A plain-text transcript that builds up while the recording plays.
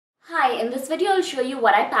Hi, in this video I'll show you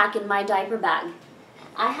what I pack in my diaper bag.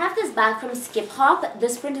 I have this bag from Skip Hop.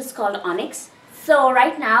 This print is called Onyx. So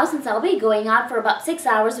right now, since I'll be going out for about 6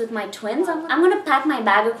 hours with my twins, I'm going to pack my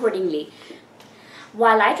bag accordingly.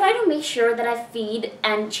 While I try to make sure that I feed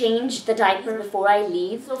and change the diaper before I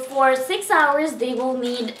leave. So for 6 hours they will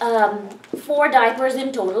need 4 diapers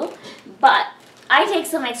in total, but I take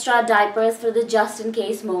some extra diapers for the just in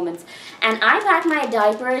case moments. And I pack my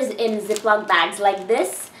diapers in Ziploc bags like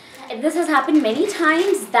this. This has happened many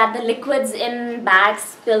times that the liquids in bags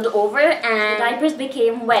spilled over and the diapers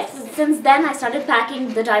became wet. Since then I started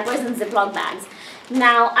packing the diapers in Ziploc bags.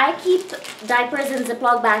 Now I keep diapers in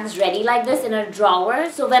Ziploc bags ready like this in a drawer,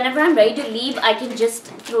 so whenever I'm ready to leave I can just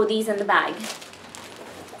throw these in the bag.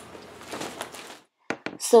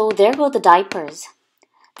 So there go the diapers.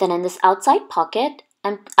 Then in this outside pocket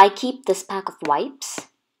I keep this pack of wipes.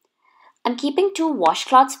 I'm keeping 2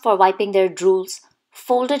 washcloths for wiping their drools,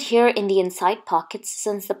 folded here in the inside pockets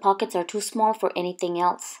since the pockets are too small for anything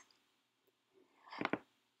else.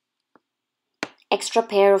 Extra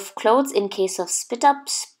pair of clothes in case of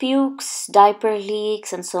spit-ups, pukes, diaper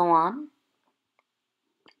leaks, and so on.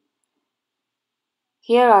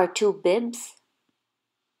 Here are 2 bibs,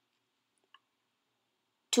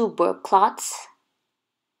 2 burp cloths.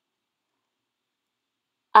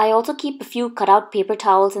 I also keep a few cut-out paper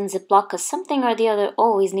towels in Ziploc because something or the other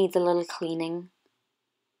always needs a little cleaning.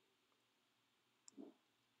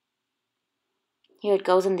 Here it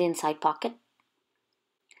goes in the inside pocket.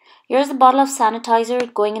 Here's a bottle of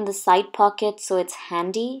sanitizer going in the side pocket so it's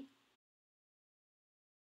handy.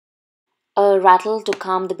 A rattle to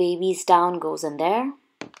calm the babies down goes in there.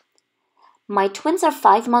 My twins are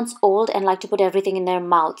 5 months old and like to put everything in their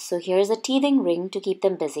mouths, so here's a teething ring to keep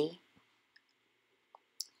them busy.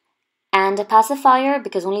 And a pacifier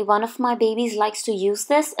because only one of my babies likes to use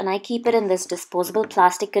this and I keep it in this disposable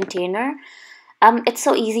plastic container. It's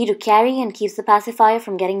so easy to carry and keeps the pacifier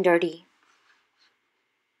from getting dirty.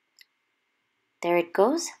 There it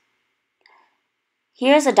goes.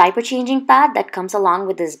 Here's a diaper changing pad that comes along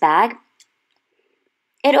with this bag.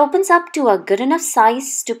 It opens up to a good enough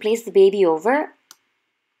size to place the baby over.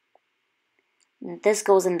 This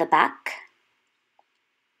goes in the back.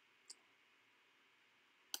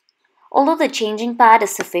 Although the changing pad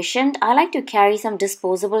is sufficient, I like to carry some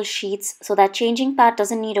disposable sheets so that changing pad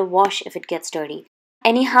doesn't need a wash if it gets dirty.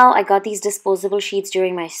 Anyhow, I got these disposable sheets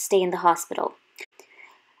during my stay in the hospital.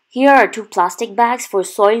 Here are 2 plastic bags for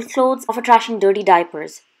soiled clothes or for trashing dirty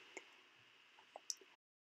diapers.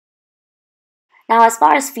 Now as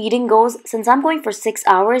far as feeding goes, since I'm going for 6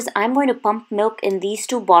 hours, I'm going to pump milk in these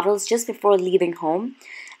 2 bottles just before leaving home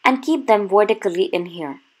and keep them vertically in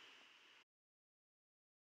here.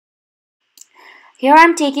 Here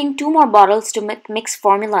I'm taking 2 more bottles to mix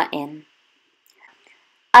formula in.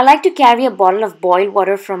 I like to carry a bottle of boiled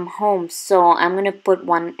water from home, so I'm going to put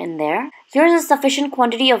one in there. Here's a sufficient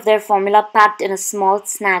quantity of their formula packed in a small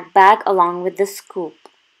snack bag along with the scoop.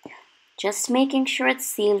 Just making sure it's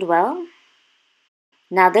sealed well.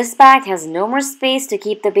 Now this bag has no more space to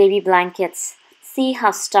keep the baby blankets. See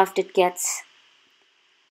how stuffed it gets.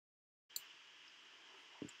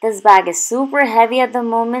 This bag is super heavy at the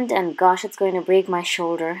moment and gosh, it's going to break my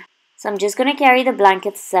shoulder. So I'm just going to carry the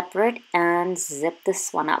blankets separate and zip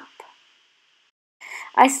this one up.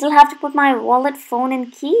 I still have to put my wallet, phone,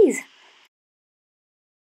 and keys.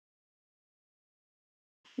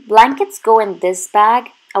 Blankets go in this bag.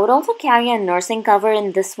 I would also carry a nursing cover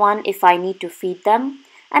in this one if I need to feed them.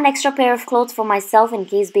 An extra pair of clothes for myself in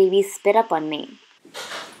case babies spit up on me.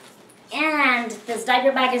 And this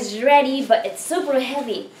diaper bag is ready, but it's super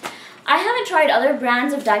heavy. I haven't tried other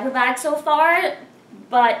brands of diaper bags so far,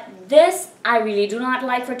 but this I really do not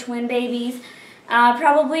like for twin babies.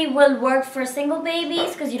 Probably will work for single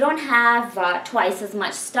babies because you don't have twice as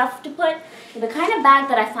much stuff to put. The kind of bag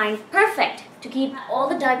that I find perfect to keep all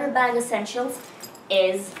the diaper bag essentials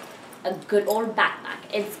is a good old backpack.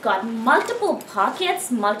 It's got multiple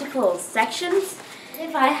pockets, multiple sections.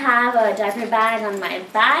 If I have a diaper bag on my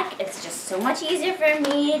back, it's just so much easier for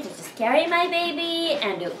me to just carry my baby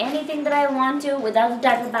and do anything that I want to without the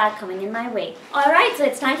diaper bag coming in my way. Alright, so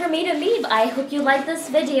it's time for me to leave. I hope you liked this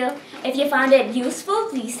video. If you found it useful,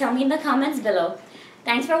 please tell me in the comments below.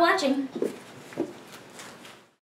 Thanks for watching.